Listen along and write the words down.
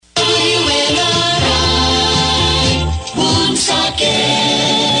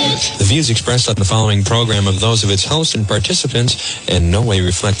views expressed on the following program of those of its hosts and participants in no way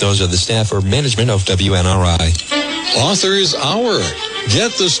reflect those of the staff or management of WNRI. Author's Hour.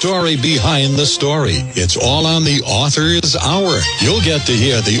 Get the story behind the story. It's all on the Author's Hour. You'll get to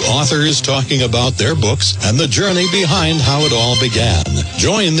hear the authors talking about their books and the journey behind how it all began.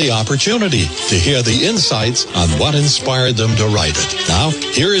 Join the opportunity to hear the insights on what inspired them to write it. Now,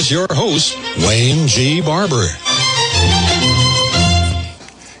 here is your host, Wayne G. Barber.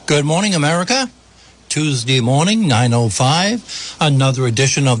 Good morning, America. Tuesday morning, 9:05, another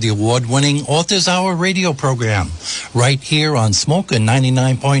edition of the award-winning Author's Hour radio program, right here on Smokin'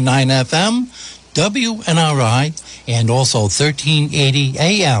 99.9 FM, WNRI, and also 1380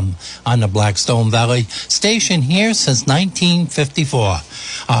 AM on the Blackstone Valley station here since 1954.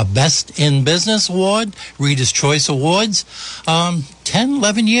 Best in Business Award, Reader's Choice Awards, 10,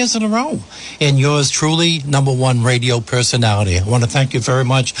 11 years in a row. And yours truly, #1 radio personality. I want to thank you very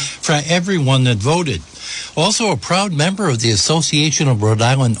much for everyone that voted. Also a proud member of the Association of Rhode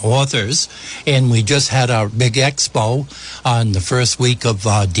Island Authors, and we just had our big expo on the first week of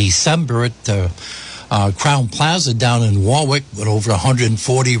December at the Crown Plaza down in Warwick with over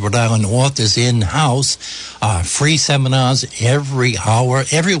 140 Rhode Island authors in-house, free seminars every hour.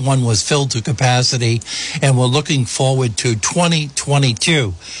 Everyone was filled to capacity, and we're looking forward to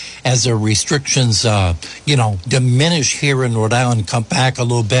 2022 as the restrictions, diminish here in Rhode Island, come back a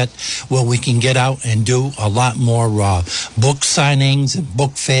little bit, where we can get out and do a lot more book signings and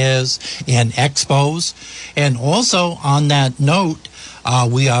book fairs and expos. And also on that note,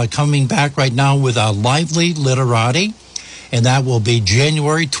 we are coming back right now with our Lively Literati, and that will be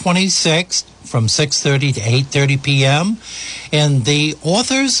January 26th from 6:30 to 8:30 p.m. And the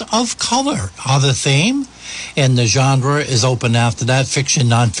authors of color are the theme, and the genre is open after that, fiction,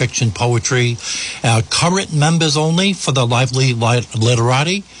 nonfiction, poetry, current members only for the Lively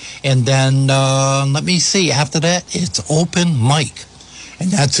Literati. And then, let me see, after that, it's open mic.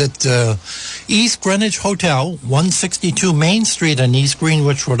 And that's at East Greenwich Hotel, 162 Main Street in East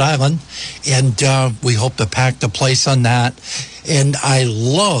Greenwich, Rhode Island. And we hope to pack the place on that. And I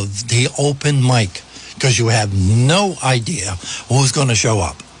love the open mic because you have no idea who's going to show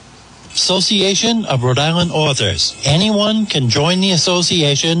up. Association of Rhode Island Authors. Anyone can join the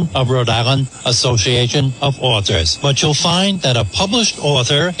Association of Rhode Island Association of Authors. But you'll find that a published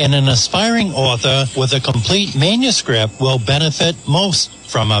author and an aspiring author with a complete manuscript will benefit most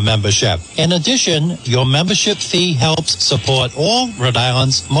from a membership. In addition, your membership fee helps support all Rhode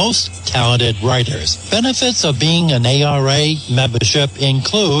Island's most talented writers. Benefits of being an ARA membership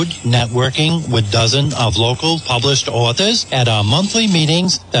include networking with dozens of local published authors at our monthly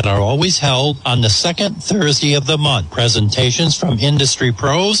meetings that are always held on the second Thursday of the month. Presentations from industry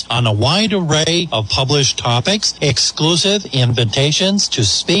pros on a wide array of published topics, exclusive invitations to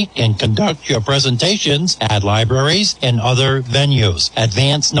speak and conduct your presentations at libraries and other venues. Advance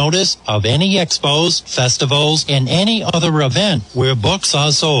notice of any expos, festivals, and any other event where books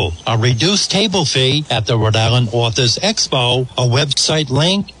are sold. A reduced table fee at the Rhode Island Authors Expo, a website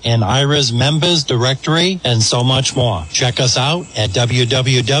link, an IRA's members directory, and so much more. Check us out at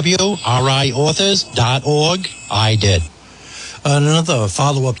www.riauthors.org. I did. Another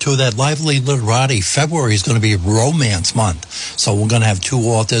follow-up to that, Lively Literati, February is going to be Romance Month. So we're going to have 2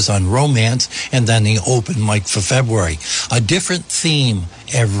 authors on romance and then the open mic for February. A different theme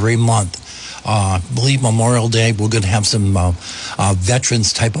every month. I believe Memorial Day, we're going to have some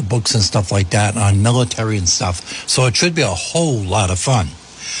veterans type of books and stuff like that on military and stuff. So it should be a whole lot of fun.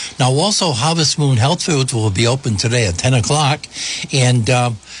 Now, also, Harvest Moon Health Foods will be open today at 10 o'clock. And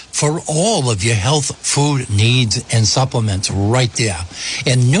for all of your health food needs and supplements right there.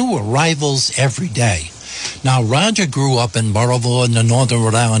 And new arrivals every day. Now, Roger grew up in Barber in the northern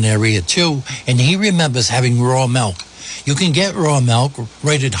Rhode Island area, too, and he remembers having raw milk. You can get raw milk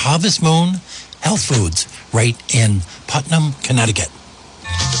right at Harvest Moon Health Foods right in Putnam, Connecticut.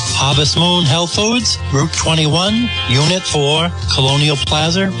 Harvest Moon Health Foods, Route 21, Unit 4, Colonial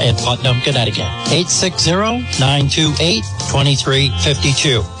Plaza in Putnam, Connecticut.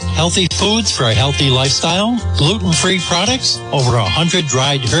 860-928-2352. Healthy foods for a healthy lifestyle, gluten-free products, over 100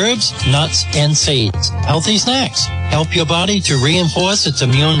 dried herbs, nuts, and seeds. Healthy snacks help your body to reinforce its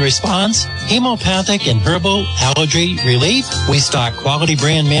immune response, hemopathic and herbal allergy relief. We stock quality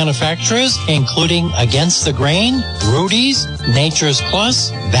brand manufacturers, including Against the Grain, Rudy's, Nature's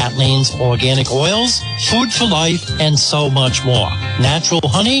Plus, Vatline's Organic Oils, Food for Life, and so much more. Natural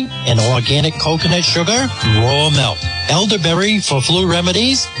honey and organic coconut sugar, raw milk. Elderberry for flu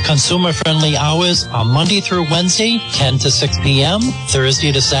remedies, Consumer Customer-friendly hours are Monday through Wednesday, 10 to 6 p.m.,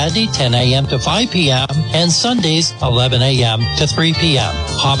 Thursday to Saturday, 10 a.m. to 5 p.m., and Sundays, 11 a.m. to 3 p.m.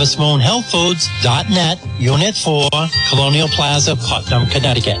 HarvestMoonHealthFoods.net, Unit 4, Colonial Plaza, Putnam,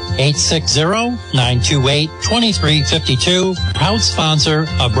 Connecticut. 860-928-2352. Proud sponsor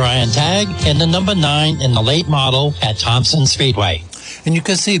of Brian Tagg and the number 9 in the late model at Thompson Speedway. And you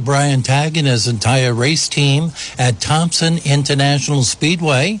can see Brian Tagg and his entire race team at Thompson International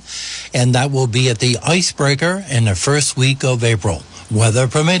Speedway. And that will be at the Icebreaker in the first week of April. Weather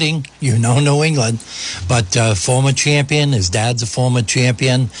permitting, you know New England. But former champion, his dad's a former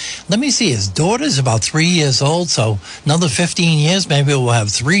champion. Let me see, his daughter's about 3 years old, so another 15 years, maybe we'll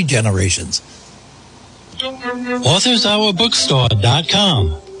have 3 generations.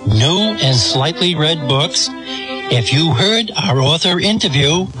 AuthorsHourBookstore.com. New and slightly read books. If you heard our author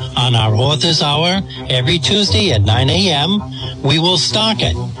interview on our Author's Hour every Tuesday at 9 a.m., we will stock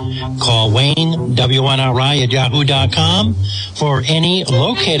it. Call Wayne, WNRI at yahoo.com for any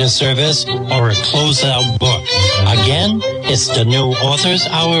locator service or a closeout book. Again, it's the new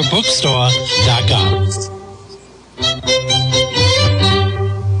AuthorsHourBookstore.com.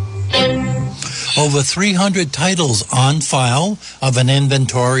 Over 300 titles on file of an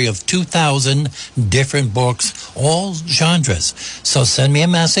inventory of 2,000 different books, all genres. So send me a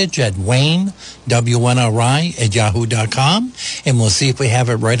message at Wayne, WNRI at yahoo.com, and we'll see if we have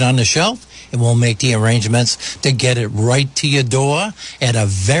it right on the shelf, and we'll make the arrangements to get it right to your door at a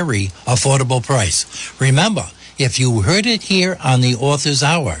very affordable price. Remember, if you heard it here on the Author's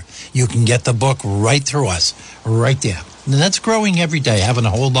Hour, you can get the book right through us, right there. And that's growing every day, having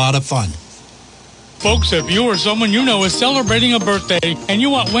a whole lot of fun. Folks, if you or someone you know is celebrating a birthday and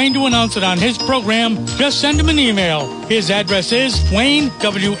you want Wayne to announce it on his program, just send him an email. His address is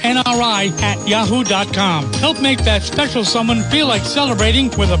WayneWNRI@yahoo.com. Help make that special someone feel like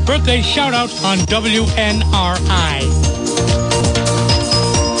celebrating with a birthday shout-out on WNRI.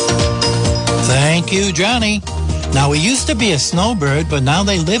 Thank you, Johnny. Now, he used to be a snowbird, but now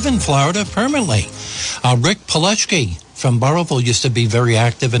they live in Florida permanently. Rick Palechki from Burrillville used to be very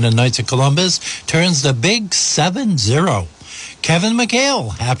active in the Knights of Columbus, turns the big 7-0. Kevin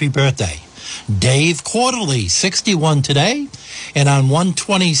McHale, happy birthday. Dave Quarterly, 61 today. And on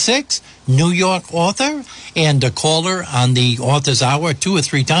 126, New York author and a caller on the Author's Hour 2 or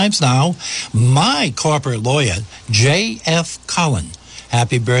 3 times now, my corporate lawyer, J.F. Cullen.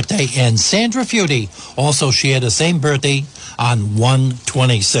 Happy birthday. And Sandra Feudy also shared the same birthday on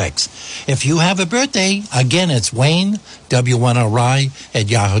 126. If you have a birthday, again, it's Wayne, WNRI at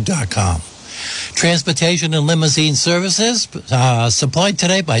yahoo.com. Transportation and limousine services supplied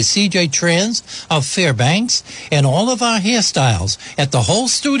today by CJ Trans of Fairbanks, and all of our hairstyles at the whole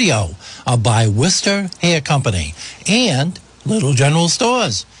studio are by Worcester Hair Company and Little General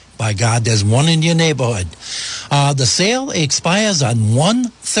Stores. By God, there's one in your neighborhood. The sale expires on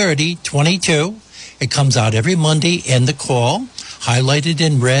 1/30/22. It comes out every Monday in the call, highlighted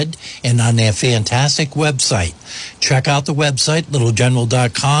in red, and on their fantastic website. Check out the website,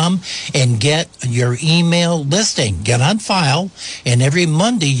 littlegeneral.com, and get your email listing. Get on file, and every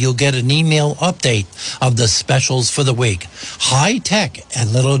Monday you'll get an email update of the specials for the week. High tech at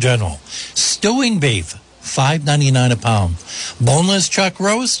Little General. Stewing beef, $5.99 a pound. Boneless chuck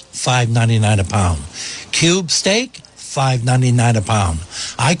roast, $5.99 a pound. Cube steak, $5.99 a pound.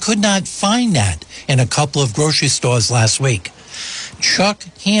 I could not find that in a couple of grocery stores last week. Chuck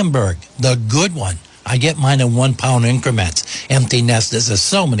Hamburg, the good one. I get mine in 1 pound increments. Empty nesters. There's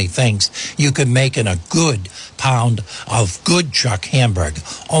so many things you could make in a good pound of good Chuck Hamburg.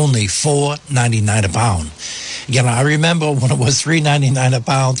 Only $4.99 a pound. You know, I remember when it was $3.99 a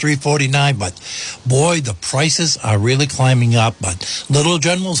pound, $3.49, but boy, the prices are really climbing up. But Little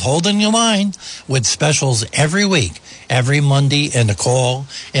General's holding your line with specials every week, every Monday in the call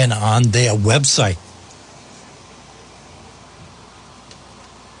and on their website.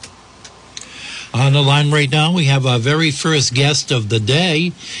 On the line right now, we have our very first guest of the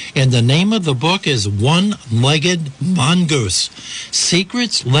day, and the name of the book is One-Legged Mongoose,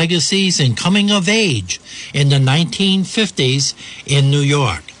 Secrets, Legacies, and Coming of Age in the 1950s in New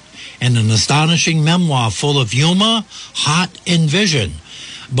York, and an astonishing memoir full of humor, heart, and vision,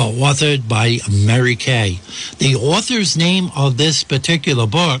 but authored by Mary Kay. The author's name of this particular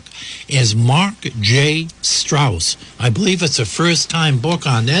book is Marc J. Straus. I believe it's a first-time book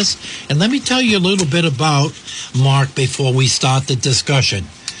on this. And let me tell you a little bit about Marc before we start the discussion.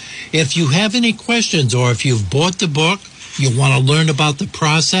 If you have any questions, or if you've bought the book, you want to learn about the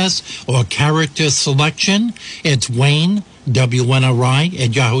process or character selection, it's Wayne,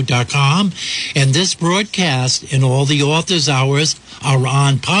 WNRI@yahoo.com. And this broadcast and all the author's hours are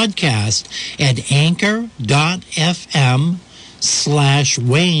on podcast at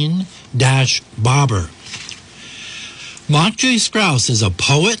anchor.fm/Wayne-Barber. Marc J. Straus is a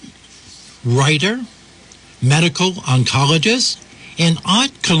poet, writer, medical oncologist, and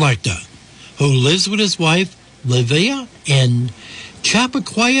art collector who lives with his wife, Livia, in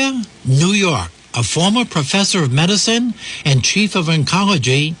Chappaqua, New York, a former professor of medicine and chief of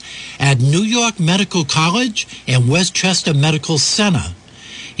oncology at New York Medical College and Westchester Medical Center.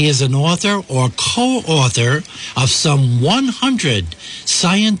 He is an author or co-author of some 100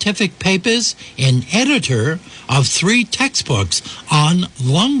 scientific papers and editor of 3 textbooks on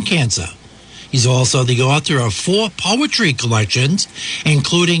lung cancer. He's also the author of 4 poetry collections,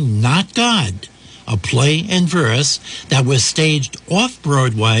 including Not God, a play in verse that was staged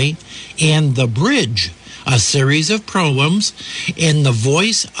off-Broadway, and The Bridge, a series of poems in the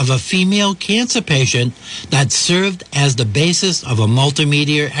voice of a female cancer patient that served as the basis of a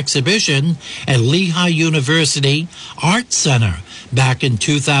multimedia exhibition at Lehigh University Art Center back in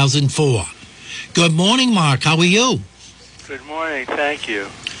 2004. Good morning, Marc. How are you? Good morning. Thank you.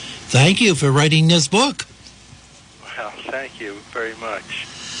 Thank you for writing this book. Well, thank you very much.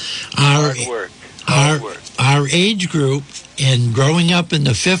 Our Hard work. Our age group in growing up in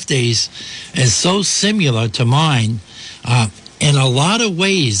the 50s is so similar to mine. In a lot of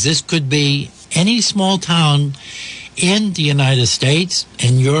ways, this could be any small town in the United States,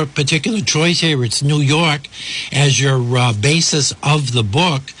 and your particular choice here, it's New York as your basis of the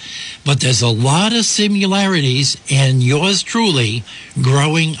book. But there's a lot of similarities in yours truly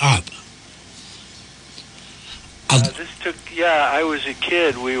growing up. I was a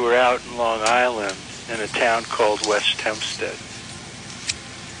kid. We were out in Long Island in a town called West Hempstead.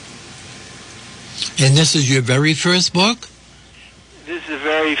 And this is your very first book? This is the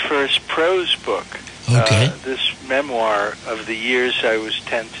very first prose book. Okay. This memoir of the years I was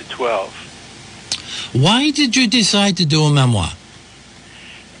 10 to 12. Why did you decide to do a memoir?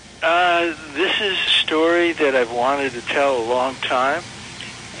 This is a story that I've wanted to tell a long time,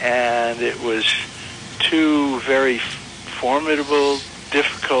 and it was 2 very formidable,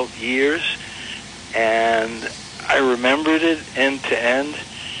 difficult years, and I remembered it end to end,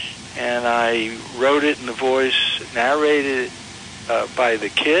 and I wrote it in the voice, narrated by the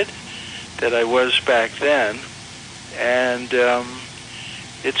kid that I was back then, and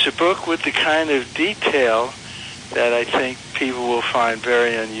it's a book with the kind of detail that I think people will find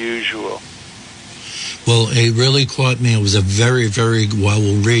very unusual. Well, it really caught me. It was a very, very well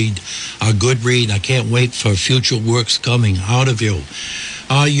read, a good read. I can't wait for future works coming out of you.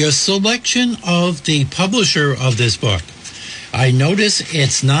 Your selection of the publisher of this book, I notice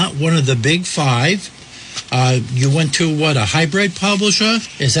it's not one of the big 5. You went to, what, a hybrid publisher?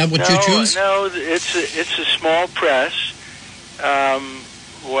 Is that what you choose? No, it's a small press.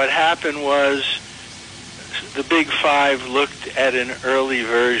 What happened was the big 5 looked at an early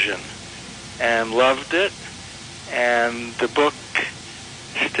version and loved it, and the book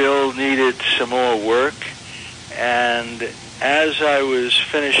still needed some more work. And as I was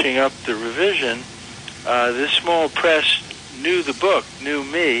finishing up the revision, this small press knew the book, knew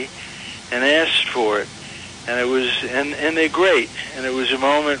me, and asked for it. And it was, and they're great. And it was a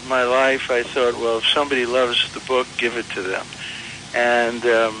moment in my life I thought, well, if somebody loves the book, give it to them. And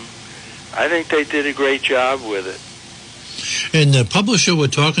I think they did a great job with it. And the publisher we're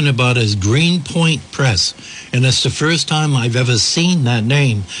talking about is Greenpoint Press. And it's the first time I've ever seen that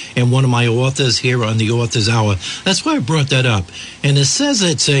name in one of my authors here on the Author's Hour. That's why I brought that up. And it says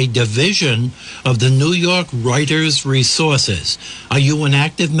it's a division of the New York Writers Resources. Are you an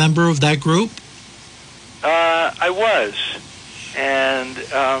active member of that group? I was. And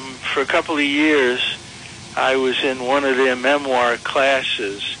for a couple of years, I was in one of their memoir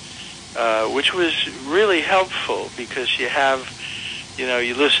classes, which was really helpful because you have,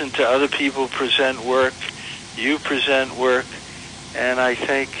 you listen to other people present work, you present work, and I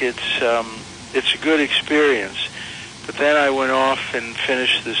think it's a good experience. But then I went off and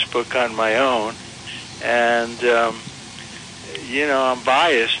finished this book on my own, and I'm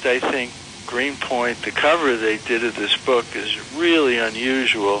biased. I think Greenpoint, the cover they did of this book is really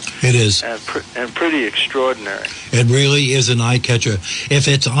unusual. It is. And pretty extraordinary. It really is an eye-catcher. If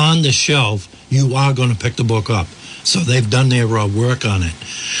it's on the shelf, you are going to pick the book up. So they've done their work on it.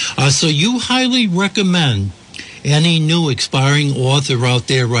 So you highly recommend any new aspiring author out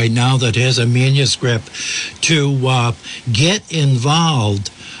there right now that has a manuscript to get involved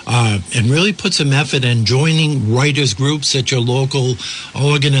and really put some effort in joining writers groups at your local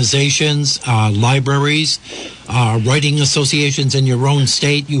organizations, libraries, writing associations in your own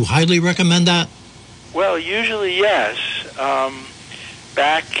state. You highly recommend that? Well, usually yes.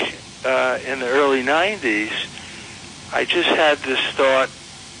 Back in the early 90s, I just had this thought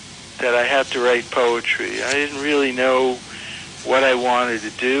that I had to write poetry. I didn't really know what I wanted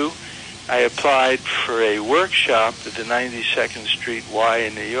to do. I applied for a workshop at the 92nd Street Y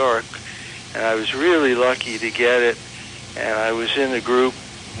in New York, and I was really lucky to get it. And I was in a group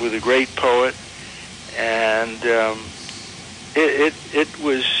with a great poet, and it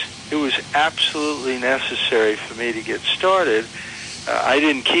was absolutely necessary for me to get started. I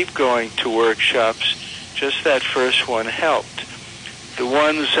didn't keep going to workshops; just that first one helped. The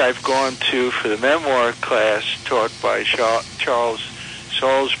ones I've gone to for the memoir class taught by Charles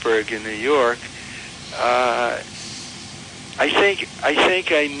Salzburg in New York, I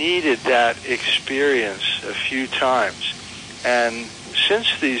think I needed that experience a few times, and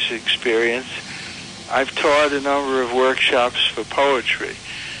since these experiences, I've taught a number of workshops for poetry,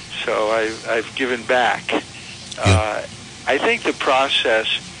 so I've given back. Yeah. I think the process,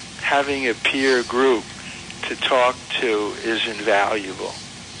 having a peer group to talk to, is invaluable.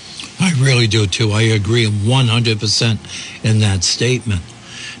 I really do, too. I agree 100% in that statement.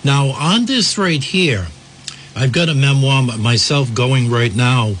 Now, on this right here, I've got a memoir myself going right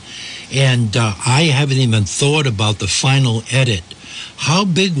now, and I haven't even thought about the final edit. How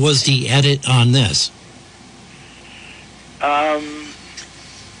big was the edit on this?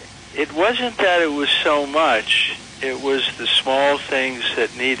 It wasn't that it was so much. It was the small things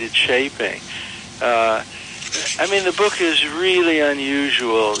that needed shaping. I mean, the book is really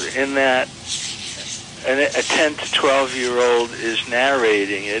unusual in that a 10 to 12-year-old is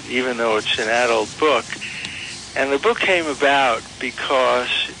narrating it, even though it's an adult book. And the book came about because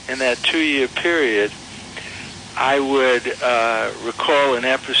in that 2-year period, I would recall an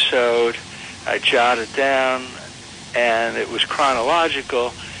episode, I'd jot it down, and it was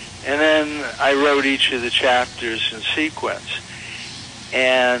chronological, and then I wrote each of the chapters in sequence.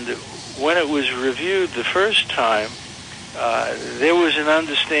 And when it was reviewed the first time, there was an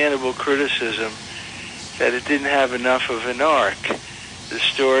understandable criticism that it didn't have enough of an arc. The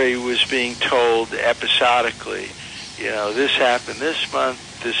story was being told episodically. You know, this happened this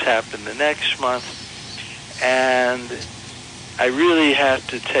month, this happened the next month, and I really had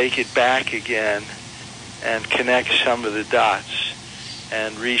to take it back again and connect some of the dots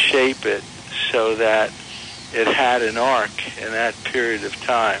and reshape it so that it had an arc in that period of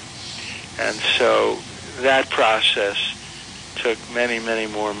time. And so that process took many, many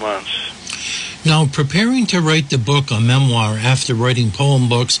more months. Now, preparing to write the book, a memoir, after writing poem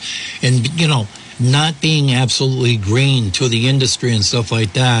books and, not being absolutely green to the industry and stuff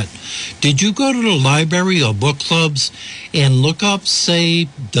like that, did you go to the library or book clubs and look up, say,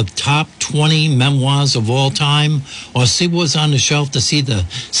 the top 20 memoirs of all time, or see what's on the shelf to see the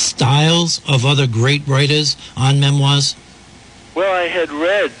styles of other great writers on memoirs? Well, I had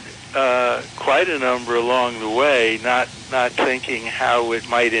read quite a number along the way, not thinking how it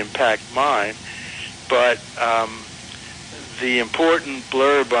might impact mine, but the important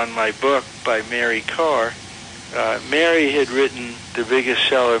blurb on my book by Mary Carr, Mary had written the biggest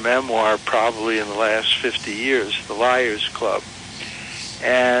seller memoir probably in the last 50 years, The Liars Club.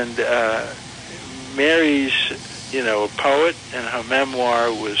 And Mary's, a poet, and her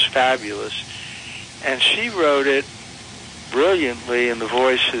memoir was fabulous. And she wrote it brilliantly in the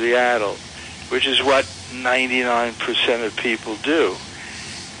voice of the adult, which is what 99% of people do.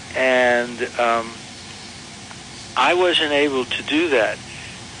 And I wasn't able to do that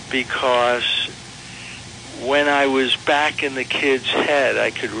because when I was back in the kid's head,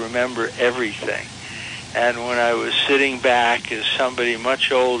 I could remember everything. And when I was sitting back as somebody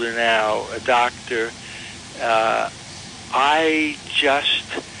much older now, a doctor, I just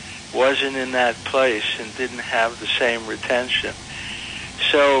wasn't in that place and didn't have the same retention.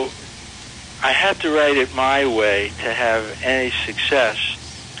 So I had to write it my way to have any success.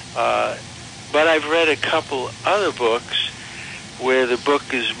 But I've read a couple other books where the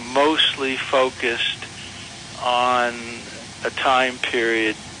book is mostly focused on a time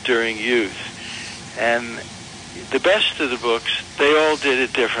period during youth. And the best of the books, they all did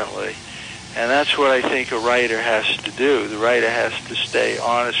it differently. And that's what I think a writer has to do. The writer has to stay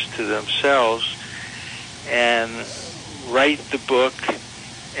honest to themselves and write the book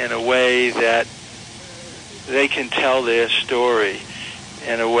in a way that they can tell their story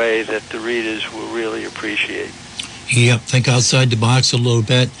in a way that the readers will really appreciate. Yep, think outside the box a little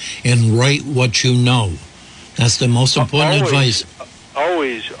bit and write what you know. That's the most important advice.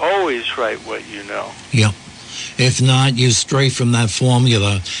 Always always write what you know. Yep. If not, you stray from that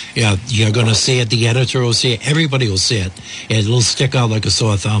formula. Yeah, you're going to see it. The editor will see it. Everybody will see it. It'll stick out like a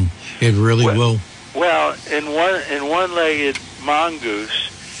sore thumb. It really will. Well, in one-legged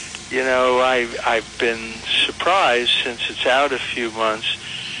Mongoose, you know, I've been surprised since it's out a few months.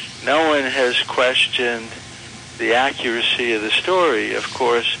 No one has questioned the accuracy of the story. Of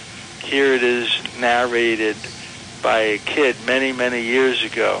course, here it is narrated by a kid many, many years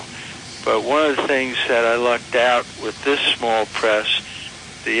ago. But one of the things that I lucked out with this small press,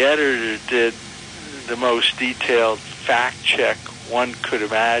 the editor did the most detailed fact check one could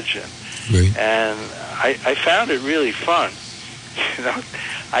imagine. Right. And I found it really fun. You know,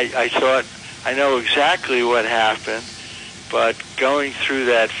 I thought I know exactly what happened, but going through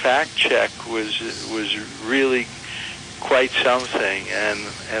that fact check was really quite something,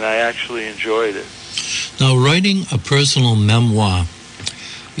 and I actually enjoyed it. Now, writing a personal memoir,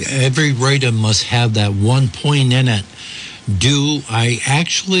 every writer must have that one point in it. Do I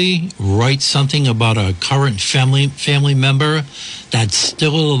actually write something about a current family member that's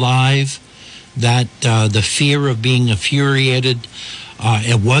still alive, that the fear of being infuriated,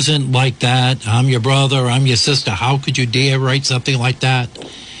 it wasn't like that, I'm your brother, I'm your sister, how could you dare write something like that?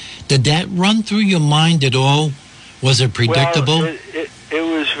 Did that run through your mind at all? Was it predictable? Well, it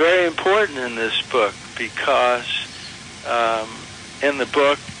was very important in this book because in the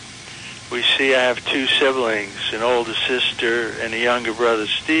book we see I have two siblings, an older sister and a younger brother,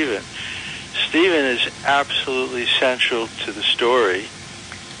 Stephen. Stephen is absolutely central to the story.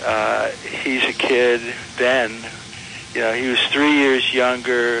 He's a kid then. You know, he was 3 years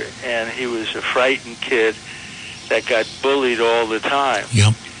younger, and he was a frightened kid that got bullied all the time.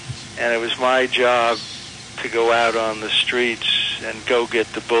 Yep. And it was my job to go out on the streets and go get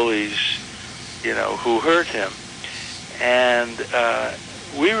the bullies, you know, who hurt him. And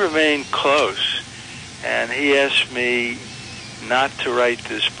we remained close. And he asked me not to write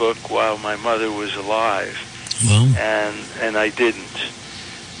this book while my mother was alive. Well. And I didn't.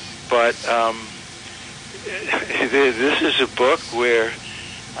 But this is a book where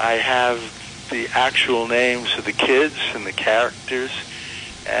I have the actual names of the kids and the characters,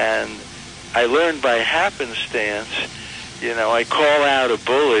 and I learned by happenstance. You know, I call out a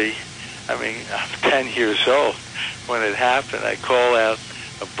bully. I mean, I'm 10 years old when it happened. I call out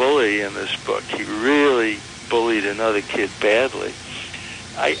a bully in this book. He really bullied another kid badly.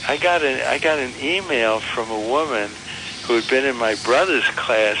 I got an email from a woman who had been in my brother's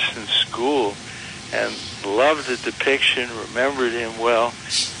class in school and loved the depiction, remembered him well,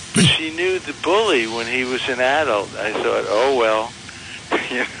 but she knew the bully when he was an adult. I thought, oh, well,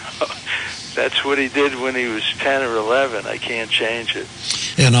 you know, that's what he did when he was 10 or 11. I can't change it.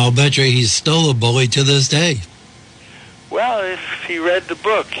 And I'll bet you he's still a bully to this day. Well, if he read the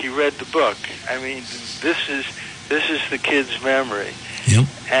book, he read the book. I mean, this is the kid's memory. Yep.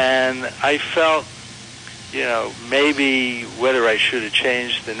 And I felt, you know, maybe whether I should have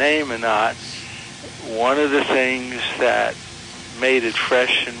changed the name or not, one of the things that made it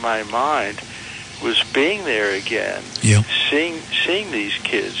fresh in my mind was being there again, yep. seeing these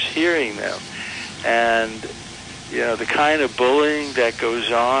kids, hearing them. And, you know, the kind of bullying that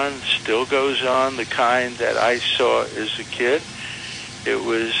goes on, still goes on, the kind that I saw as a kid, it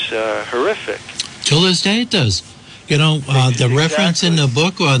was horrific. Till this day it does. You know, the reference in the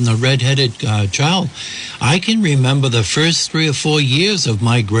book on the red-headed child, I can remember the first 3 or 4 years of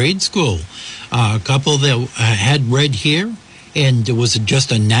my grade school. A couple that had red hair, and there was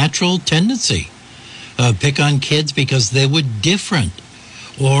just a natural tendency pick on kids because they were different.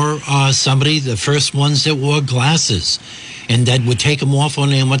 Or somebody, the first ones that wore glasses, and that would take them off when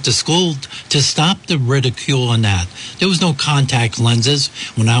they went to school to stop the ridicule and that. There was no contact lenses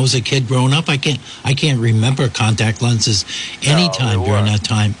when I was a kid growing up. I can't remember contact lenses any time during that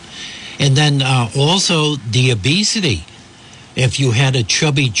time. And then also the obesity. If you had a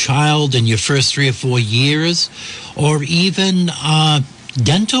chubby child in your first 3 or 4 years, or even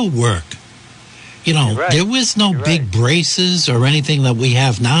dental work. You know, right. There was no big braces or anything that we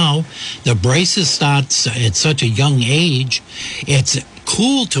have now. The braces starts at such a young age. It's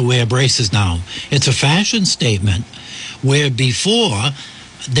cool to wear braces now. It's a fashion statement, where before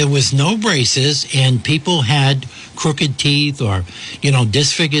there was no braces and people had crooked teeth or, you know,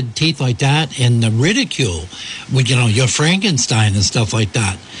 disfigured teeth like that, and the ridicule with, you know, your Frankenstein and stuff like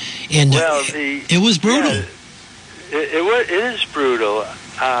that. And well, it was brutal. Yeah, it is brutal.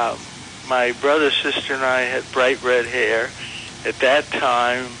 My brother, sister, and I had bright red hair. At that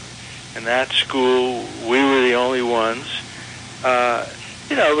time, in that school, we were the only ones.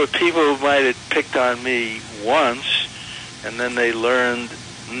 You know, but people might have picked on me once, and then they learned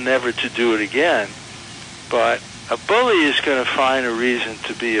never to do it again. But a bully is going to find a reason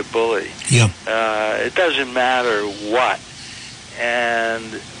to be a bully. Yep. It doesn't matter what.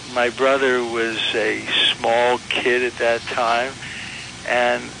 And my brother was a small kid at that time,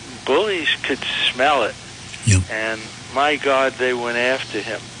 and bullies could smell it. Yep. And my God, they went after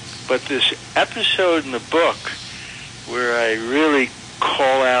him. But this episode in the book where I really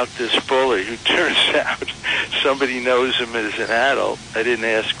call out this bully, who turns out somebody knows him as an adult. I didn't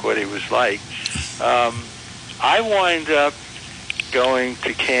ask what he was like. I wind up going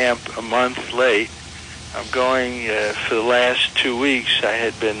to camp a month late. I'm going for the last 2 weeks. I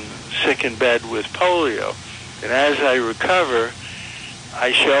had been sick in bed with polio. And as I recover,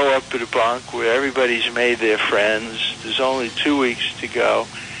 I show up at a bunk where everybody's made their friends. There's only 2 weeks to go.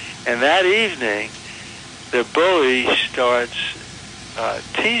 And that evening, the bully starts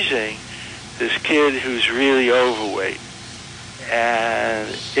teasing this kid who's really overweight. And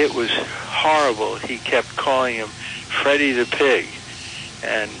it was horrible. He kept calling him Freddie the Pig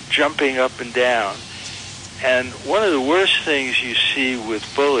and jumping up and down. And one of the worst things you see with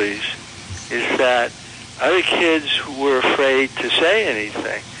bullies is that other kids were afraid to say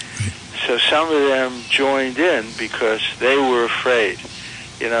anything. So some of them joined in because they were afraid.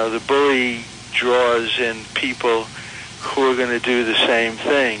 You know, the bully draws in people who are going to do the same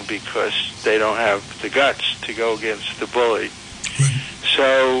thing because they don't have the guts to go against the bully.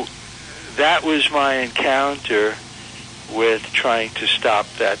 So that was my encounter with trying to stop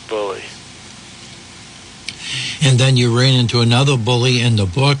that bully. And then you ran into another bully in the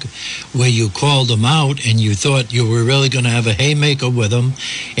book where you called him out and you thought you were really going to have a haymaker with him,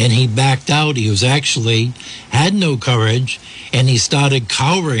 and he backed out. He was actually had no courage, and he started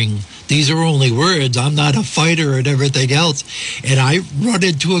cowering. These are only words. I'm not a fighter and everything else. And I run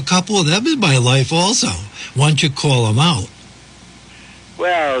into a couple of them in my life also. Why don't you call them out?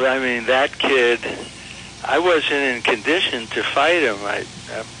 Well, I mean, that kid, I wasn't in condition to fight him. I'm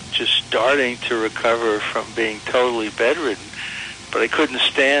just starting to recover from being totally bedridden, but I couldn't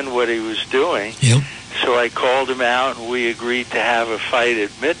stand what he was doing. Yep. So I called him out, and we agreed to have a fight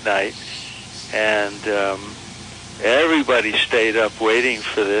at midnight. And everybody stayed up waiting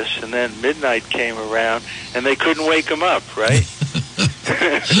for this, and then midnight came around, and they couldn't wake him up, right?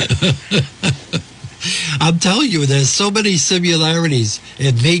 I'm telling you, there's so many similarities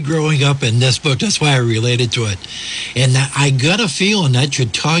in me growing up in this book. That's why I related to it. And I got a feeling that's your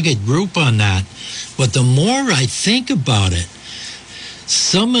target group on that. But the more I think about it,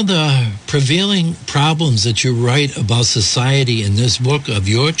 some of the prevailing problems that you write about society in this book of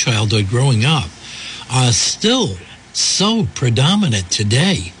your childhood growing up are still so predominant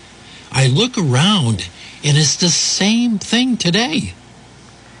today. I look around, and it's the same thing today.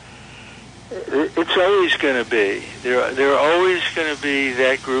 It's always going to be. There are always going to be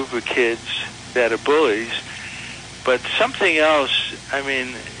that group of kids that are bullies. But something else, I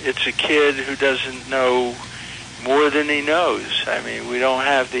mean, it's a kid who doesn't know more than he knows. I mean, we don't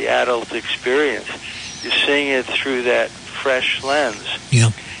have the adult experience. You're seeing it through that fresh lens.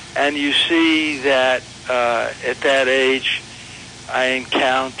 Yeah. And you see that at that age, I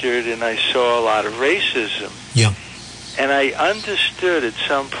encountered and I saw a lot of racism. Yeah. And I understood at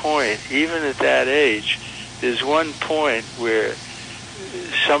some point, even at that age, there's one point where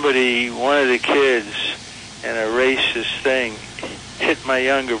one of the kids, in a racist thing, hit my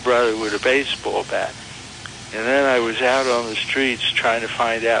younger brother with a baseball bat. And then I was out on the streets trying to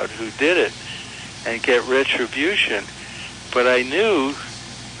find out who did it and get retribution. But I knew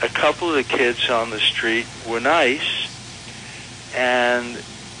a couple of the kids on the street were nice, and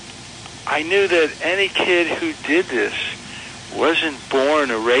I knew that any kid who did this wasn't born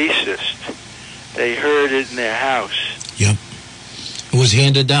a racist. They heard it in their house. Yep. It was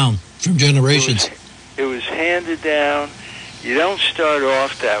handed down from generations. It was handed down. You don't start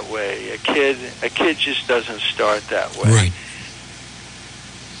off that way. A kid just doesn't start that way. Right.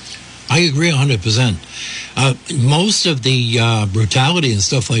 I agree 100%. Most of the brutality and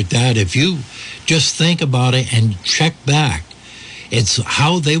stuff like that, if you just think about it and check back, it's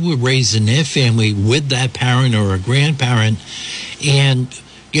how they were raised in their family with that parent or a grandparent. And,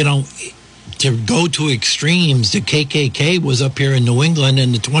 you know, to go to extremes, the KKK was up here in New England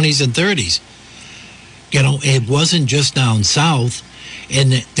in the 20s and 30s. You know, it wasn't just down south.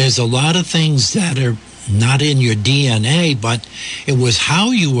 And there's a lot of things that are not in your DNA, but it was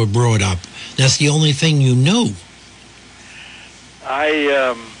how you were brought up. That's the only thing you knew.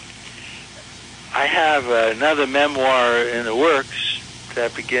 I have another memoir in the works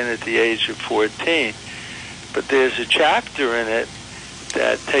that began at the age of 14, but there's a chapter in it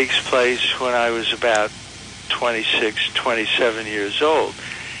that takes place when I was about 26, 27 years old.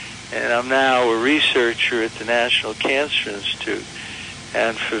 and I'm now a researcher at the National Cancer Institute.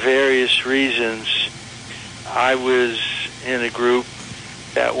 And for various reasons, I was in a group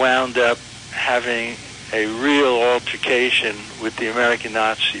that wound up having a real altercation with the American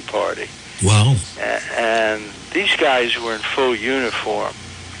Nazi Party. Wow. And these guys were in full uniform,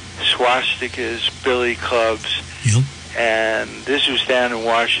 swastikas, billy clubs, Yep. and this was down in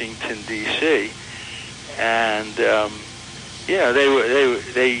Washington, D.C. And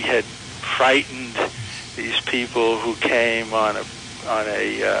they had frightened these people who came on a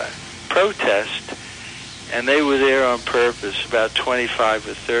protest, and they were there on purpose, about 25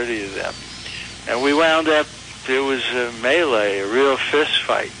 or 30 of them. And we wound up, there was a melee, a real fist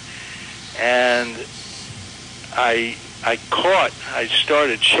fight. And I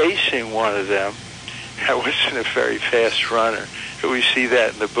started chasing one of them. I wasn't a very fast runner. We see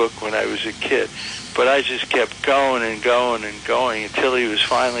that in the book when I was a kid. But I just kept going and going and going until he was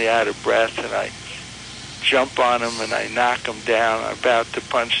finally out of breath, and I jump on him and I knock him down. I'm about to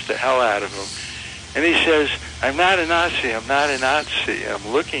punch the hell out of him. And he says, "I'm not a Nazi, I'm not a Nazi." And I'm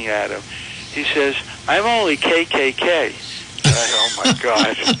looking at him. He says, "I'm only KKK. And oh my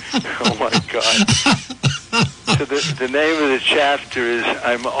God, oh my God. So the name of the chapter is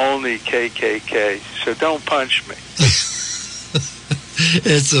 "I'm Only KKK, so don't punch me."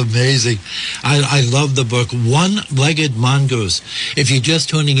 It's amazing. I love the book, One-Legged Mongoose. If you're just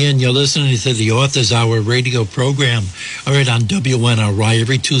tuning in, you're listening to the Authors Hour radio program, all right, on WNRI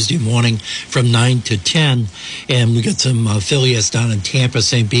every Tuesday morning from 9 to 10. And we got some affiliates down in Tampa,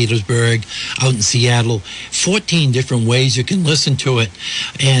 St. Petersburg, out in Seattle. 14 different ways you can listen to it.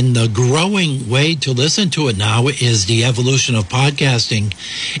 And the growing way to listen to it now is the evolution of podcasting.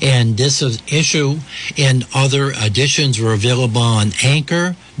 And this issue and other editions are available on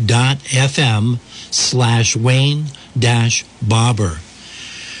anchor.fm/Wayne-Barber.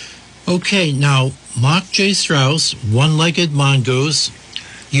 Okay, now, Marc J. Straus, One-Legged Mongoose,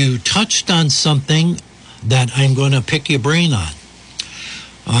 you touched on something that I'm going to pick your brain on.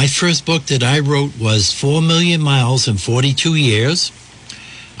 My first book that I wrote was 4 Million Miles in 42 Years.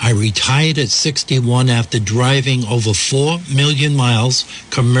 I retired at 61 after driving over 4 million miles,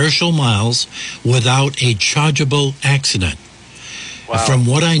 commercial miles, without a chargeable accident. Wow. From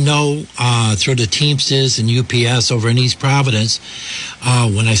what I know through the Teamsters and UPS over in East Providence,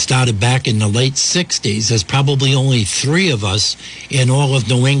 when I started back in the late 60s, there's probably only 3 of us in all of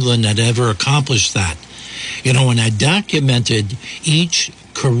New England that ever accomplished that. You know, and I documented each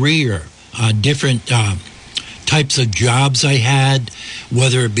career, different types of jobs I had,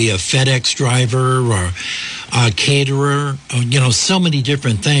 whether it be a FedEx driver or a caterer, you know, so many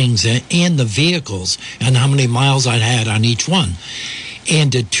different things, and the vehicles and how many miles I had on each one.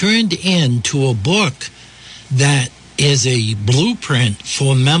 And it turned into a book that is a blueprint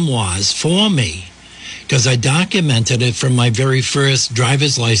for memoirs for me, because I documented it from my very first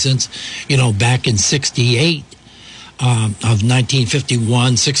driver's license, you know, back in 68. Of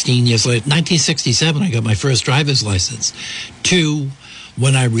 1951, 16 years later, 1967, I got my first driver's license, to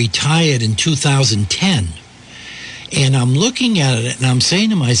when I retired in 2010. And I'm looking at it and I'm saying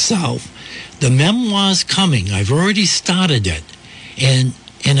to myself, the memoir's coming. I've already started it. And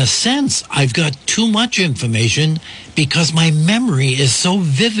in a sense, I've got too much information because my memory is so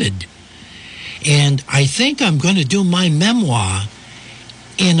vivid. And I think I'm going to do my memoir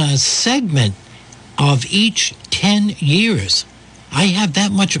in a segment of each 10 years. I have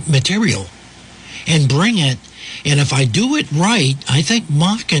that much material and bring it. And if I do it right, I think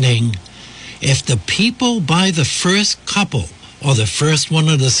marketing, if the people buy the first couple or the first one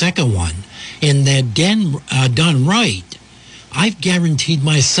or the second one and they're done right, I've guaranteed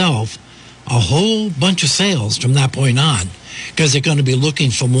myself a whole bunch of sales from that point on, because they're going to be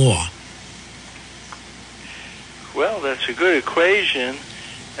looking for more. Well, that's a good equation.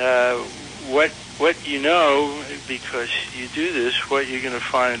 What you know, because you do this, what you're going to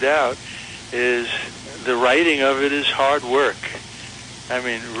find out is the writing of it is hard work. I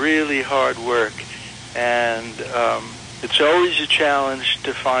mean, really hard work. And it's always a challenge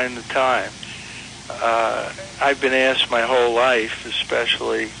to find the time. I've been asked my whole life,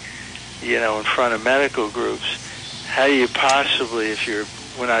 especially, you know, in front of medical groups, how do you possibly,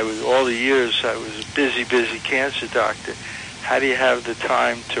 when I was, all the years I was a busy cancer doctor, how do you have the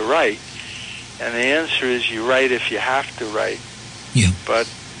time to write? And the answer is you write if you have to write. Yeah. But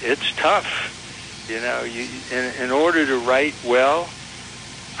it's tough. You know, in order to write well,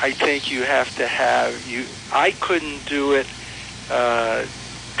 I think you have to have, I couldn't do it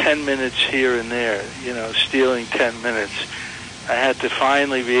 10 minutes here and there, you know, stealing 10 minutes. I had to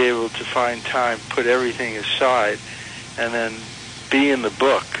finally be able to find time, put everything aside, and then be in the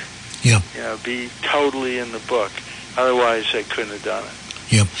book. Yeah. Be totally in the book. Otherwise, I couldn't have done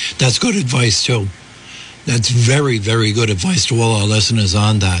it. Yep. That's good advice, too. That's very, very good advice to all our listeners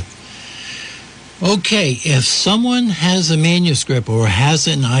on that. Okay, if someone has a manuscript or has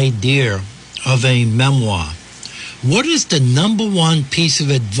an idea of a memoir, what is the number one piece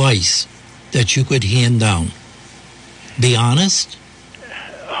of advice that you could hand down? Be honest?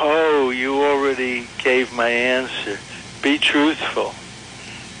 Oh, you already gave my answer. Be truthful.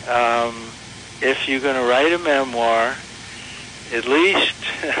 If you're going to write a memoir, at least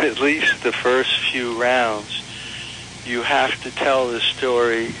the first few rounds, you have to tell the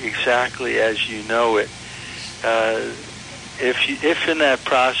story exactly as you know it. If in that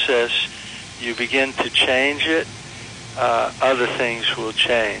process you begin to change it, other things will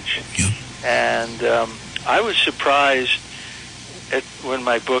change. Yeah. And I was surprised when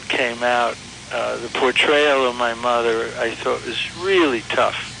my book came out. The portrayal of my mother, I thought, was really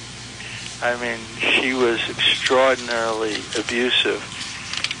tough. I mean, she was extraordinarily abusive.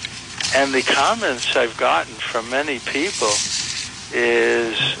 And the comments I've gotten from many people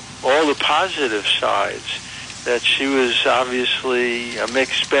is all the positive sides, that she was obviously a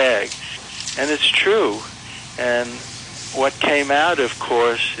mixed bag. And it's true. And what came out, of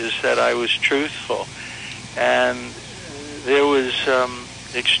course, is that I was truthful. And there was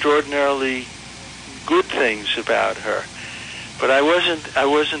extraordinarily good things about her. But I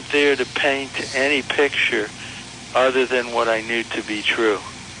wasn't there to paint any picture other than what I knew to be true.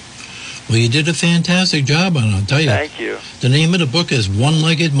 Well, you did a fantastic job on it, I'll tell you. Thank you. The name of the book is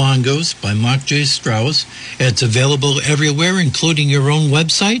One-Legged Mongoose by Marc J. Straus. It's available everywhere, including your own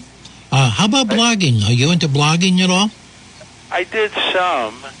website. How about blogging? Are you into blogging at all? I did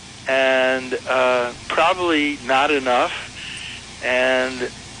some, and probably not enough.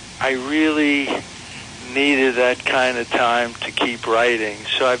 And I really needed that kind of time to keep writing,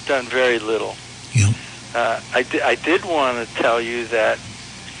 so I've done very little. Yeah. I did want to tell you that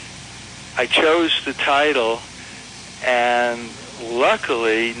I chose the title, and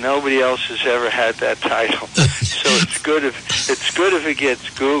luckily nobody else has ever had that title. So it's good if it gets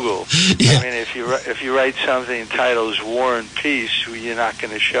Googled. Yeah. I mean, if you write something entitled War and Peace, you're not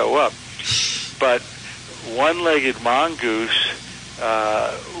going to show up. But One-Legged Mongoose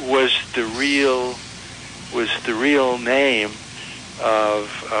was the real name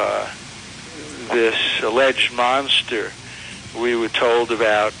of this alleged monster we were told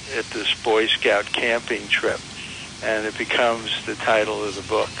about at this Boy Scout camping trip, and it becomes the title of the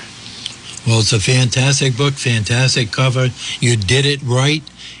book. Well, it's a fantastic book, fantastic cover. You did it right,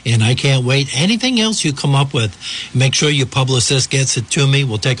 and I can't wait. Anything else you come up with, make sure your publicist gets it to me.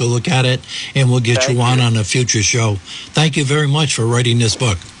 We'll take a look at it, and we'll get you on a future show. Thank you very much for writing this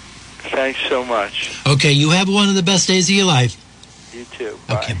book. Thanks so much. Okay, you have one of the best days of your life. You too.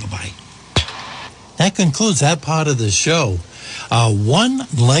 Bye. Okay, bye-bye. That concludes that part of the show.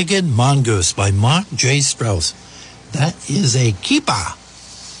 One-Legged Mongoose by Marc J. Straus. That is a keeper.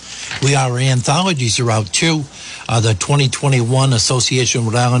 Our anthologies are out too. The 2021 Association of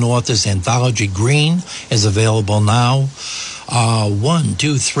Rhode Island Authors Anthology Green is available now.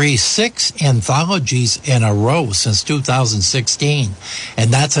 6 anthologies in a row since 2016.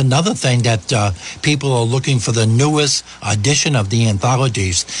 And that's another thing that people are looking for, the newest edition of the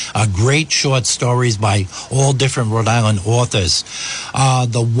anthologies. Great short stories by all different Rhode Island authors.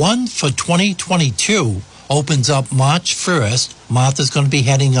 The one for 2022 opens up March 1st. Martha's going to be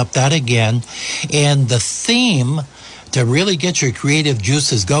heading up that again. And the theme to really get your creative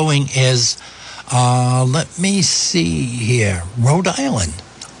juices going is, let me see here, Rhode Island.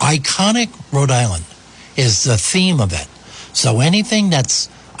 Iconic Rhode Island is the theme of it. So anything that's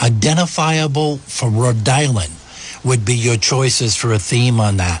identifiable for Rhode Island would be your choices for a theme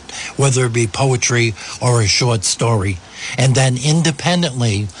on that, whether it be poetry or a short story. And then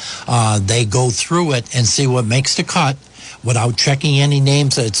independently, they go through it and see what makes the cut without checking any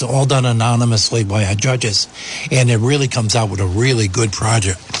names. It's all done anonymously by our judges. And it really comes out with a really good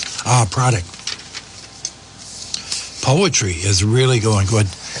product. Poetry is really going good.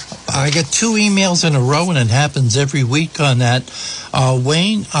 I get 2 emails in a row, and it happens every week on that.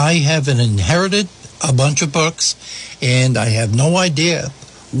 Wayne, I have inherited a bunch of books, and I have no idea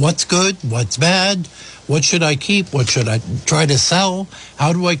what's good, what's bad, what should I keep, what should I try to sell,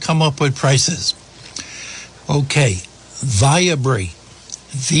 how do I come up with prices? Okay, Viabree,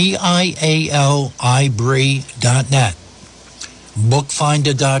 VIALIBRE.net,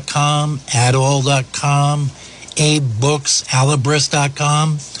 bookfinder.com, adall.com, abebooks,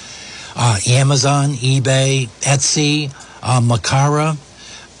 alibris.com, Amazon, eBay, Etsy, Macara,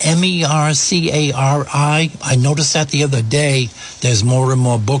 MERCARI. I noticed that the other day. There's more and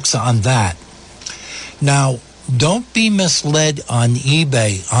more books on that. Now, don't be misled on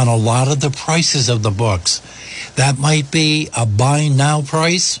eBay on a lot of the prices of the books. That might be a buy now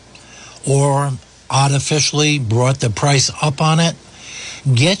price or artificially brought the price up on it.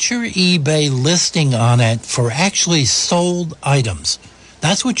 Get your eBay listing on it for actually sold items.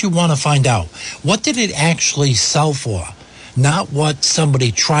 That's what you want to find out. What did it actually sell for? Not what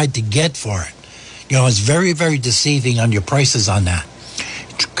somebody tried to get for it. You know, it's very, very deceiving on your prices on that.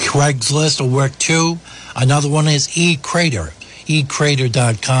 Craigslist will work too. Another one is eCrater.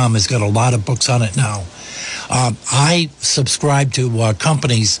 eCrater.com has got a lot of books on it now. I subscribe to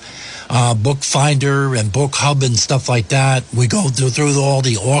companies, Bookfinder and Book Hub and stuff like that. We go through all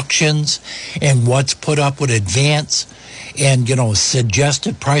the auctions and what's put up with advance and, you know,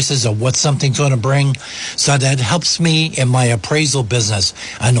 suggested prices of what something's going to bring. So that helps me in my appraisal business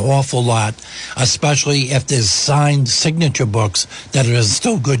an awful lot, especially if there's signed signature books that are in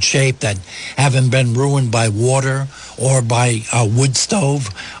still good shape, that haven't been ruined by water or by a wood stove,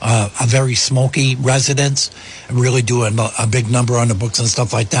 a very smoky residence, really doing a big number on the books and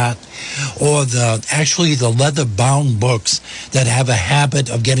stuff like that. Or the leather-bound books that have a habit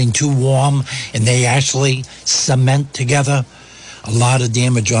of getting too warm and they actually cement together. A lot of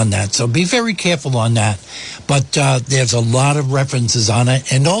damage on that. So be very careful on that. But there's a lot of references on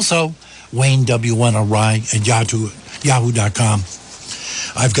it. And also, Wayne WNRI at yahoo.com.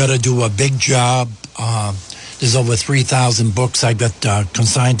 I've got to do a big job. There's over 3,000 books I've got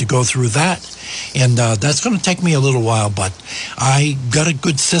consigned to go through that. And that's going to take me a little while, but I got a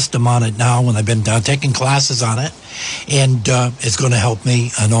good system on it now, and I've been taking classes on it, and it's going to help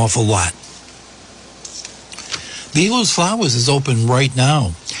me an awful lot. Belo's Flowers is open right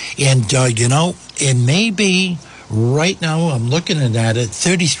now, and you know, it may be right now, I'm looking at it,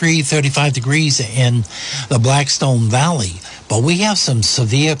 33, 35 degrees in the Blackstone Valley, but we have some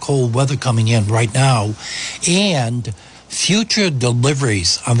severe cold weather coming in right now, and future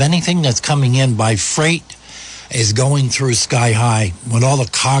deliveries of anything that's coming in by freight is going through sky high when all the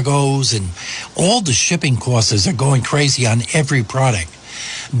cargoes and all the shipping costs are going crazy on every product.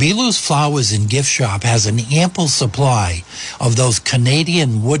 Belu's Flowers and Gift Shop has an ample supply of those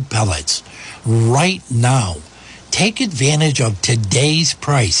Canadian wood pellets right now. Take advantage of today's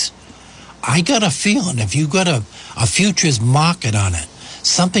price. I got a feeling if you got a futures market on it,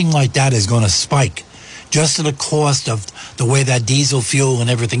 something like that is going to spike just at the cost of the way that diesel fuel and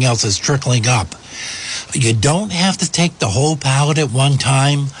everything else is trickling up. You don't have to take the whole pallet at one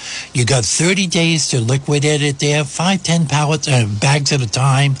time. You got 30 days to liquidate it there, 5-10 pallets bags at a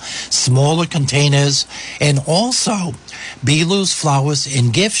time, smaller containers, and also Belu's Flowers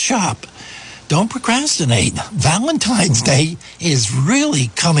and Gift Shop. Don't procrastinate. Valentine's Day is really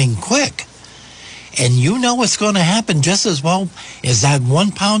coming quick. And you know what's going to happen just as well as that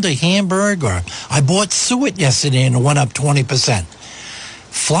 1 pound of hamburger. I bought suet yesterday and it went up 20%.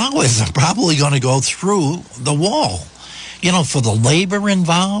 Flowers are probably going to go through the wall. You know, for the labor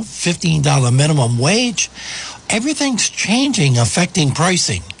involved, $15 minimum wage, everything's changing, affecting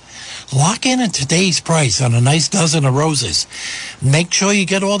pricing. Lock in at today's price on a nice dozen of roses. Make sure you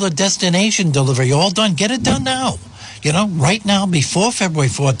get all the destination delivery all done. Get it done now. You know, right now before February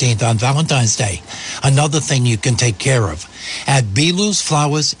 14th on Valentine's Day. Another thing you can take care of at Belu's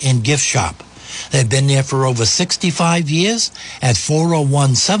Flowers and Gift Shop. They've been there for over 65 years at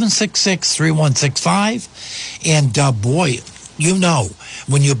 401-766-3165. And boy, you know,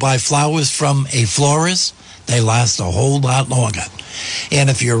 when you buy flowers from a florist, they last a whole lot longer. And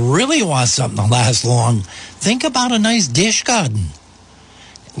if you really want something to last long, think about a nice dish garden.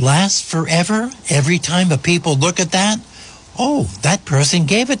 Last forever. Every time the people look at that, oh, that person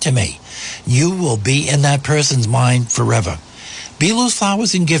gave it to me. You will be in that person's mind forever. Belu's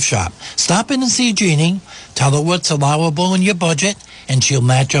Flowers and Gift Shop. Stop in and see Jeannie. Tell her what's allowable in your budget, and she'll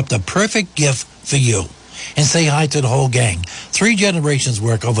match up the perfect gift for you. And say hi to the whole gang. 3 generations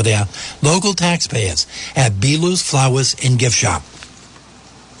work over there. Local taxpayers at Belu's Flowers and Gift Shop.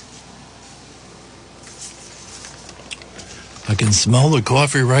 I can smell the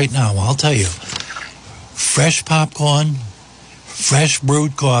coffee right now, I'll tell you. Fresh popcorn, fresh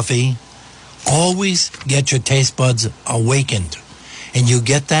brewed coffee. Always get your taste buds awakened. And you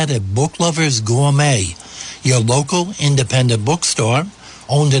get that at Book Lovers Gourmet, your local independent bookstore,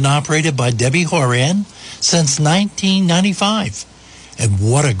 owned and operated by Debbie Horan since 1995. And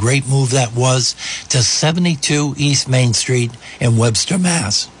what a great move that was to 72 East Main Street in Webster,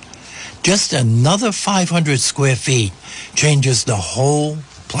 Mass. Just another 500 square feet changes the whole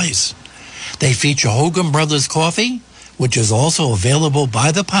place. They feature Hogan Brothers Coffee which is also available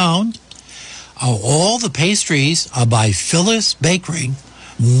by the pound. All the pastries are by Phyllis Bakery,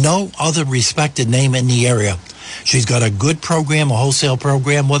 no other respected name in the area. She's got a good program, a wholesale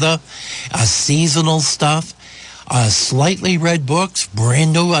program with her, seasonal stuff, slightly read books,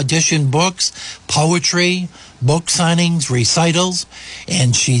 brand new edition books, poetry, book signings, recitals,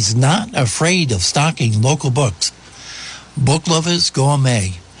 and she's not afraid of stocking local books. Book Lovers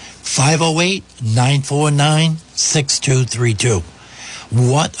Gourmet, 508-949-6232.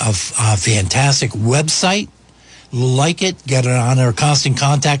 What a fantastic website. Like it, get it on her constant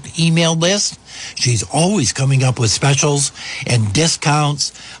contact email list. She's always coming up with specials and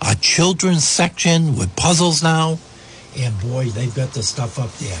discounts. A children's section with puzzles now. And boy, they've got the stuff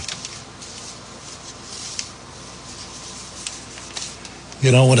up there.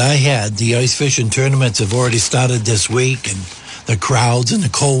 You know what I had? The ice fishing tournaments have already started this week, and the crowds and the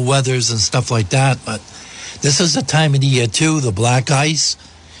cold weathers and stuff like that. But this is the time of the year, too, the black ice.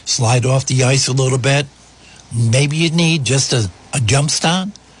 Slide off the ice a little bit. Maybe you need just a jump start,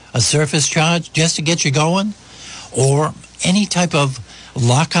 a surface charge just to get you going, or any type of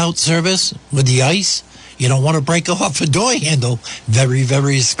lockout service with the ice. You don't want to break off a door handle. Very,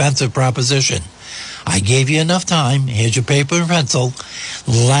 very expensive proposition. I gave you enough time. Here's your paper and pencil.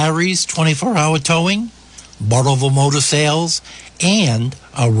 Larry's 24-hour towing, Barber Motor Sales, and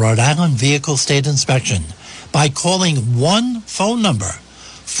a Rhode Island Vehicle State Inspection by calling one phone number,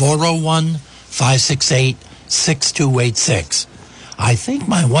 401-568-6286. I think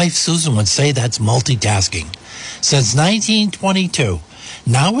my wife Susan would say that's multitasking. Since 1922,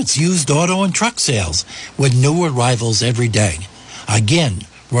 now it's used auto and truck sales with new arrivals every day. Again,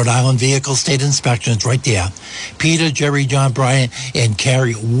 Rhode Island Vehicle State Inspections right there. Peter, Jerry, John, Brian, and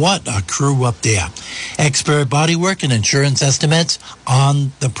Carrie. What a crew up there. Expert bodywork and insurance estimates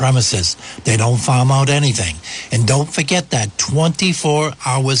on the premises. They don't farm out anything. And don't forget that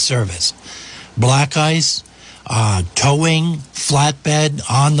 24-hour service. Black ice, towing, flatbed,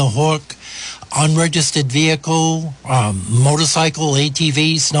 on the hook, unregistered vehicle, motorcycle,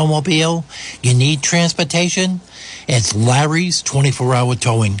 ATV, snowmobile. You need transportation? It's Larry's 24-hour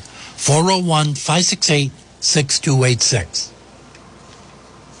towing, 401-568-6286.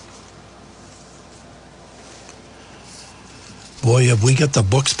 Boy, have we got the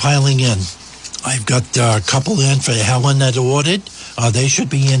books piling in. I've got a couple in for Helen that ordered. They should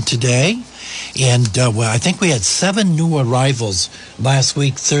be in today. And I think we had 7 new arrivals last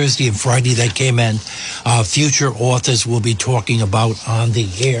week, Thursday and Friday, that came in. Future authors will be talking about on the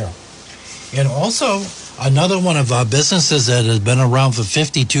air. And also, another one of our businesses that has been around for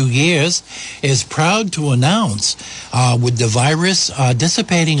 52 years is proud to announce, with the virus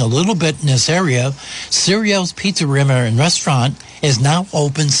dissipating a little bit in this area, Cereal's Pizzeria and Restaurant is now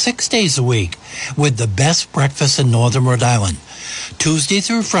open 6 days a week with the best breakfast in Northern Rhode Island. Tuesday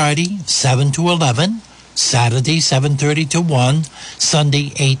through Friday, 7 to 11, Saturday, 7:30 to 1,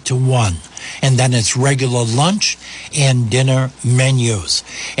 Sunday, 8 to 1. And then it's regular lunch and dinner menus.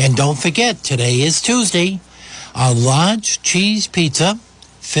 And don't forget, today is Tuesday, a large cheese pizza,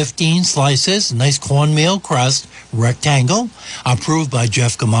 15 slices, nice cornmeal crust, rectangle, approved by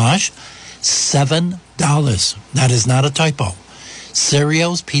Jeff Gamache, $7. That is not a typo.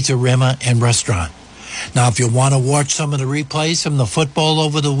 Cereal's Pizzeria and Restaurant. Now, if you want to watch some of the replays from the football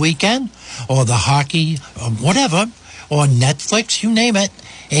over the weekend, or the hockey, or whatever, or Netflix, you name it,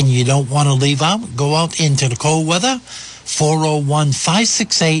 and you don't want to leave out, go out into the cold weather,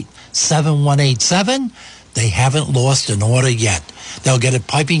 401-568-7187. They haven't lost an order yet. They'll get it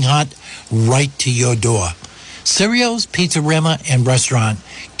piping hot right to your door. Cereal's Pizzeria and Restaurant.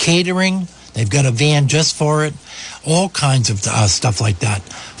 Catering, they've got a van just for it. All kinds of stuff like that.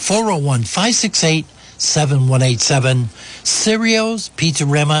 401-568-7187. Cereal's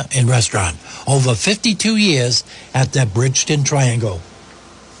Pizzeria and Restaurant. Over 52 years at that Bridgeton Triangle.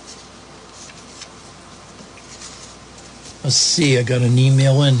 Let's see, I got an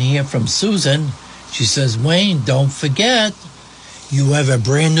email in here from Susan. She says, Wayne, don't forget, you have a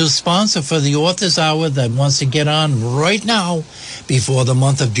brand new sponsor for the Authors Hour that wants to get on right now before the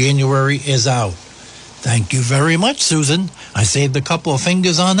month of January is out. Thank you very much, Susan. I saved a couple of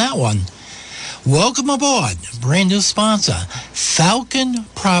fingers on that one. Welcome aboard. Brand new sponsor, Falcon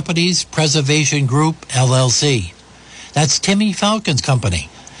Properties Preservation Group, LLC. That's Timmy Falcon's company.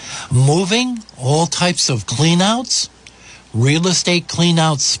 Moving, all types of cleanouts, real estate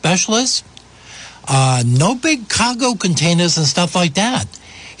cleanout specialists, no big cargo containers and stuff like that.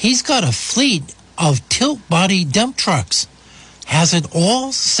 He's got a fleet of tilt body dump trucks. Has it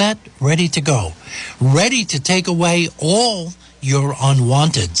all set, ready to go. Ready to take away all your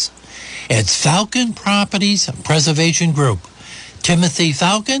unwanteds. It's Falcon Properties Preservation Group. Timothy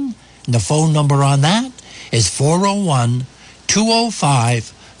Falcon, and the phone number on that is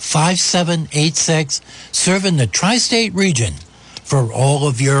 401-205-5786, serving the tri-state region for all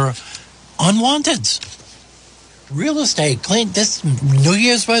of your unwanteds. Real estate, clean. This New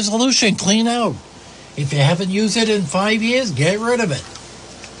Year's resolution, clean out. If you haven't used it in 5 years, get rid of it.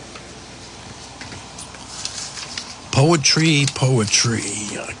 Poetry.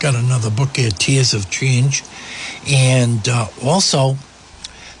 I got another book here, Tears of Change. And also,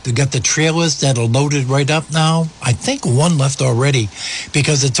 they got the trailers that are loaded right up now. I think one left already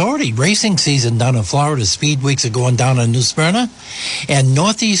because it's already racing season down in Florida. Speed weeks are going down in New Smyrna. And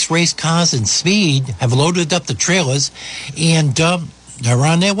Northeast Race Cars and Speed have loaded up the trailers and they're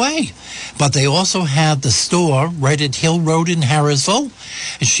on their way. But they also have the store right at Hill Road in Harrisville.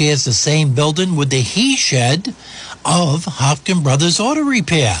 It shares the same building with the he shed of Hopkins Brothers Auto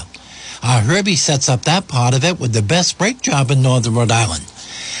Repair. Herbie sets up that part of it with the best brake job in Northern Rhode Island.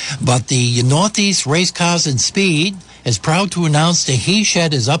 But the Northeast Race Cars and Speed is proud to announce the he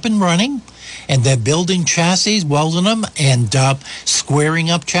shed is up and running, and they're building chassis, welding them, and squaring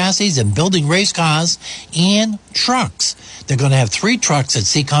up chassis and building race cars and trucks. They're going to have 3 trucks at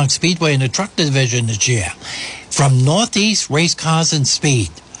Seekonk Speedway in the truck division this year from Northeast Race Cars and Speed.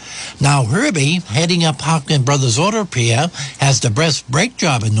 Now, Herbie, heading up Hopkins Brothers Auto Repair, has the best brake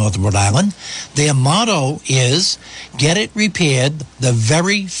job in Northern Rhode Island. Their motto is, get it repaired the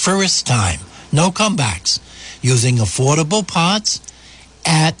very first time. No comebacks. Using affordable parts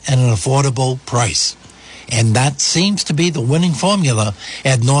at an affordable price. And that seems to be the winning formula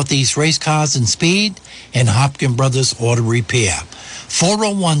at Northeast Race Cars and Speed and Hopkins Brothers Auto Repair.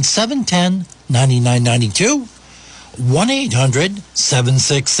 401-710-9992.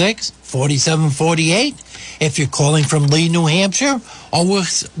 1-800-766-4748 if you're calling from Lee, New Hampshire or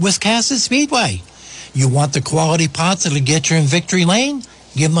Wiscasset Speedway. You want the quality parts that'll get you in victory lane?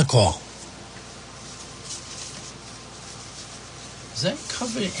 Give them a call. Does that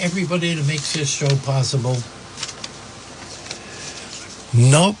cover everybody that makes this show possible?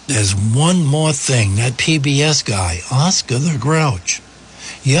 Nope, there's one more thing. That PBS guy, Oscar the Grouch.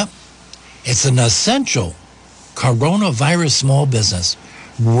 Yep, it's an essential coronavirus small business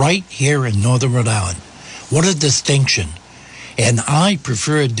right here in Northern Rhode Island. What a distinction. And I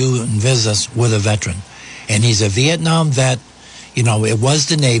prefer doing business with a veteran. And he's a Vietnam vet. You know, it was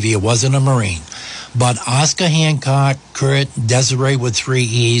the Navy, it wasn't a Marine. But Oscar Hancock, Kurt, Desiree with 3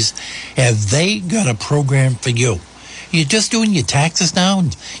 E's, have they got a program for you? You're just doing your taxes now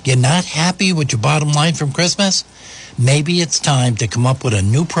and you're not happy with your bottom line from Christmas? Maybe it's time to come up with a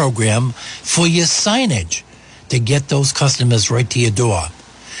new program for your signage to get those customers right to your door.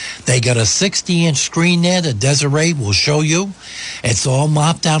 They got a 60-inch screen there that Desiree will show you. It's all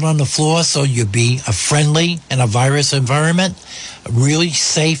mopped out on the floor so you'll be a friendly and a virus environment. Really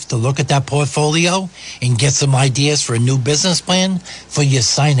safe to look at that portfolio and get some ideas for a new business plan for your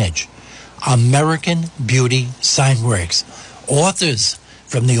signage. American Beauty Signworks. Authors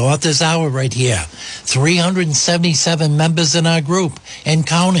from the Authors Hour right here. 377 members in our group and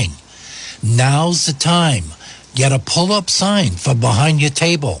counting. Now's the time. Get a pull-up sign for behind your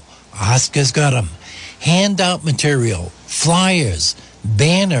table. Oscar's got them. Handout material, flyers,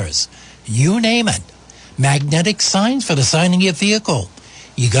 banners, you name it. Magnetic signs for the sign of your vehicle.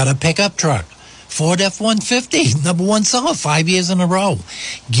 You got a pickup truck. Ford F-150, number 1 seller, 5 years in a row.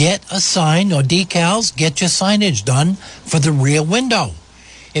 Get a sign or decals, get your signage done for the rear window.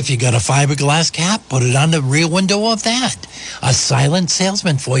 If you got a fiberglass cap, put it on the rear window of that. A silent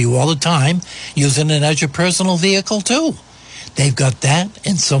salesman for you all the time, using it as your personal vehicle too. They've got that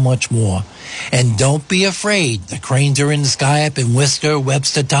and so much more. And don't be afraid. The cranes are in the sky up in Worcester,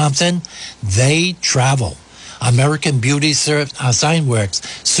 Webster, Thompson. They travel. American Beauty Signworks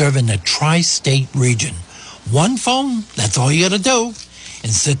serving the tri-state region. One phone, that's all you got to do.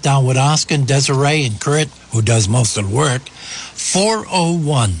 And sit down with Oscar and Desiree and Kurt, who does most of the work.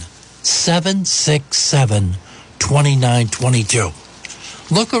 401-767-2922.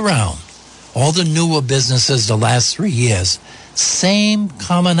 Look around. All the newer businesses the last 3 years, same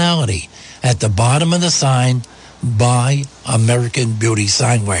commonality. At the bottom of the sign, buy American Beauty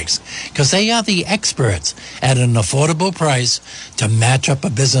Signworks. Because they are the experts at an affordable price to match up a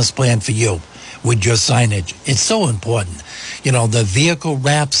business plan for you with your signage. It's so important. You know, the vehicle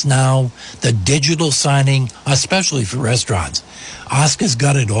wraps now, the digital signing, especially for restaurants. Oscar's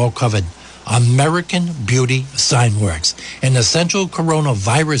got it all covered. American Beauty Signworks, an essential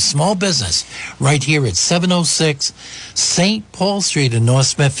coronavirus small business right here at 706 St. Paul Street in North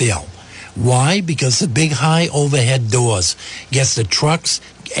Smithfield. Why? Because the big high overhead doors gets the trucks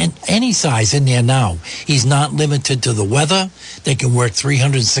any size in there now. He's not limited to the weather. They can work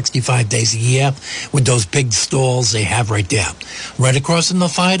 365 days a year with those big stalls they have right there. Right across from the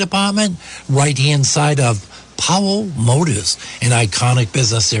fire department, right-hand side of Powell Motors, an iconic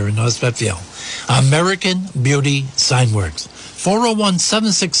business there in North Smithfield. American Beauty Sign Works,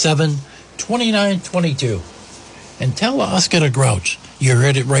 401-767-2922. And tell Oscar to Grouch you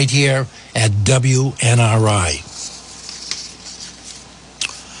heard it right here at WNRI.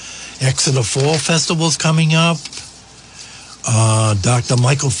 Exeter Fall Festival's coming up. Dr.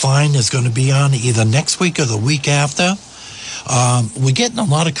 Michael Fine is going to be on either next week or the week after. We're getting a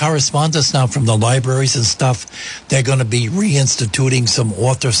lot of correspondence now from the libraries and stuff. They're going to be reinstituting some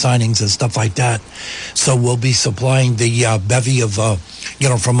author signings and stuff like that. So we'll be supplying the bevy of,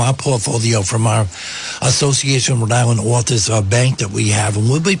 from our portfolio, from our Association of Rhode Island Authors bank that we have. And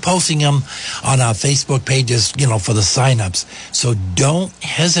we'll be posting them on our Facebook pages, for the signups. So don't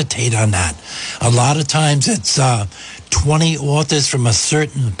hesitate on that. A lot of times it's 20 authors from a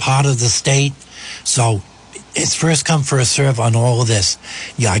certain part of the state. So it's first come, first serve on all of this.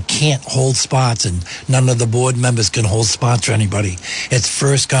 I can't hold spots, and none of the board members can hold spots for anybody. It's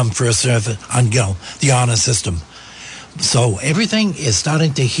first come, first serve on, the honor system. So everything is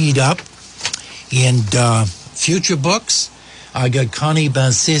starting to heat up. And future books, I got Connie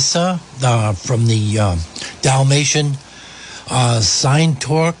Bansisa from the Dalmatian Sign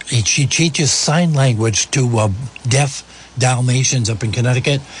Talk. She teaches sign language to deaf Dalmatians up in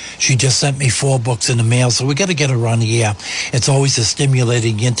Connecticut. She just sent me 4 books in the mail, so we got to get her on the air. It's always a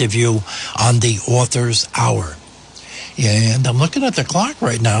stimulating interview on the Author's Hour. And I'm looking at the clock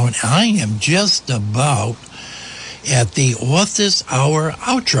right now, and I am just about at the Author's Hour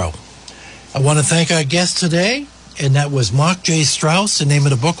outro. I want to thank our guest today, and that was Marc J. Straus. The name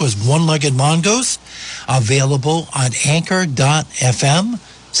of the book was One-Legged Mongoose, available on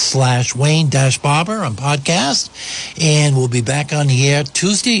anchor.fm/Wayne-Barber on podcast. And we'll be back on the air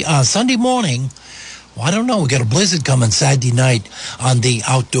Sunday morning. Well, I don't know. We got a blizzard coming Saturday night on the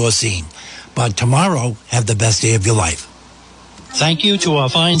outdoor scene. But tomorrow, have the best day of your life. Thank you to our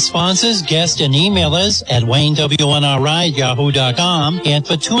fine sponsors, guests, and emailers at WayneWNRI@yahoo.com, and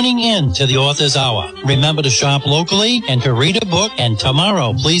for tuning in to the Author's Hour. Remember to shop locally and to read a book. And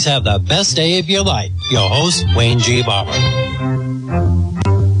tomorrow, please have the best day of your life. Your host, Wayne G. Barber.